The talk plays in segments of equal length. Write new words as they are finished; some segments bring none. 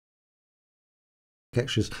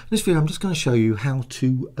Extras. In this video I'm just going to show you how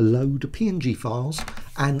to load PNG files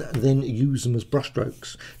and then use them as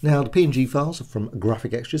brushstrokes. Now the PNG files are from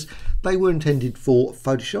Graphicxtras. They were intended for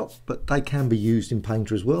Photoshop, but they can be used in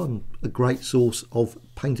Painter as well, and a great source of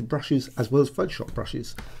painted brushes as well as Photoshop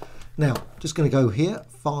brushes. Now just going to go here,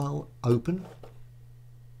 File, Open,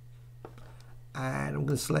 and I'm going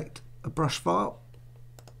to select a brush file.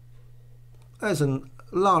 There's a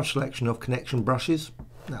large selection of connection brushes.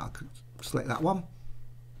 Now I could select that one.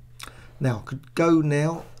 Now I could go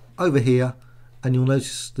now over here and you'll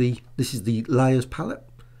notice this is the layers palette.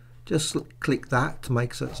 Just click that to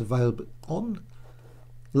make so it's available on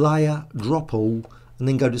layer, drop all, and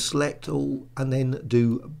then go to select all and then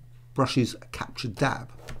do brushes capture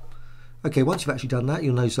dab. Okay, once you've actually done that,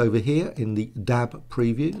 you'll notice over here in the dab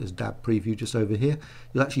preview, there's dab preview just over here,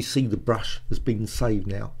 you'll actually see the brush has been saved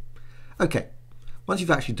now. Okay, once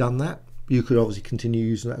you've actually done that, you could obviously continue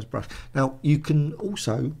using that as brush. Now you can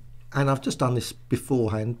also, and I've just done this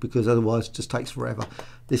beforehand because otherwise it just takes forever.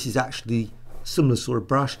 This is actually similar sort of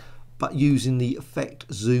brush, but using the effect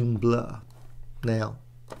zoom blur. Now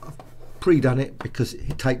I've pre-done it because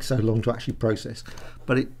it takes so long to actually process,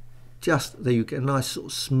 but it just, there you get a nice sort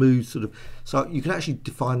of smooth sort of, so you can actually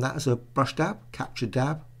define that as a brush dab, capture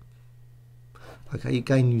dab. Okay,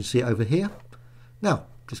 again you see it over here. Now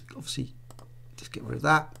just obviously just get rid of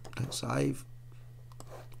that, don't save,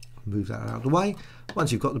 move that out of the way.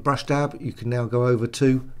 Once you've got the brush dab, you can now go over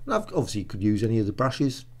to, obviously you could use any of the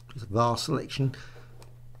brushes, there's a vast selection.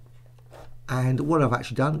 And what I've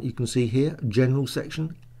actually done, you can see here, general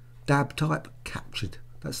section, dab type captured.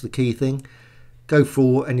 That's the key thing. Go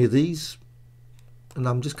for any of these, and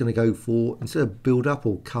I'm just going to go for, instead of build up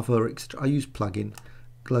or cover, I use plugin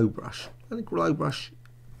glow brush. And the glow brush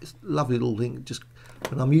is a lovely little thing. Just,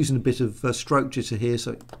 and I'm using a bit of stroke jitter here,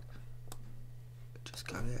 so just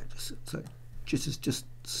go there, so just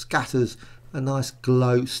scatters a nice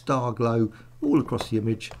glow, star glow all across the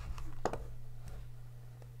image.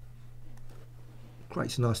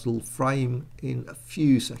 Creates a nice little frame in a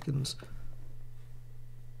few seconds.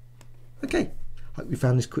 Okay, hope you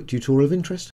found this quick tutorial of interest.